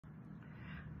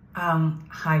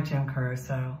Hi, Jim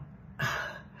Caruso.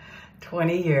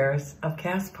 20 years of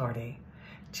Cast Party.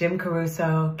 Jim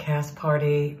Caruso, Cast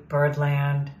Party,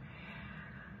 Birdland.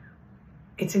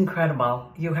 It's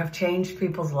incredible. You have changed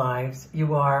people's lives.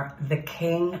 You are the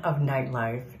king of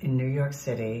nightlife in New York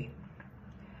City.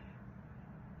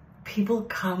 People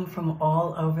come from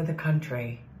all over the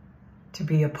country to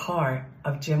be a part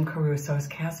of Jim Caruso's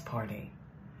Cast Party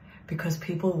because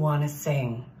people want to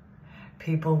sing.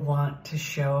 People want to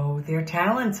show their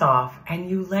talents off, and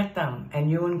you let them, and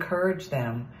you encourage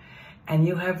them, and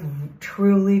you have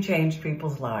truly changed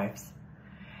people's lives.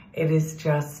 It is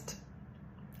just,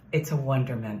 it's a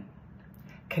wonderment.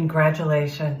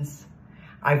 Congratulations.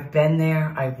 I've been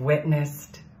there, I've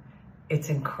witnessed. It's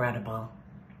incredible.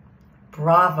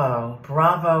 Bravo,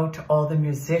 bravo to all the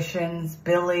musicians,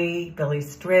 Billy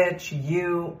Stritch,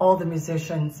 you, all the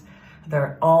musicians.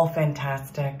 They're all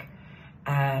fantastic.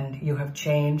 And you have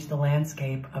changed the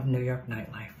landscape of New York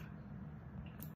nightlife.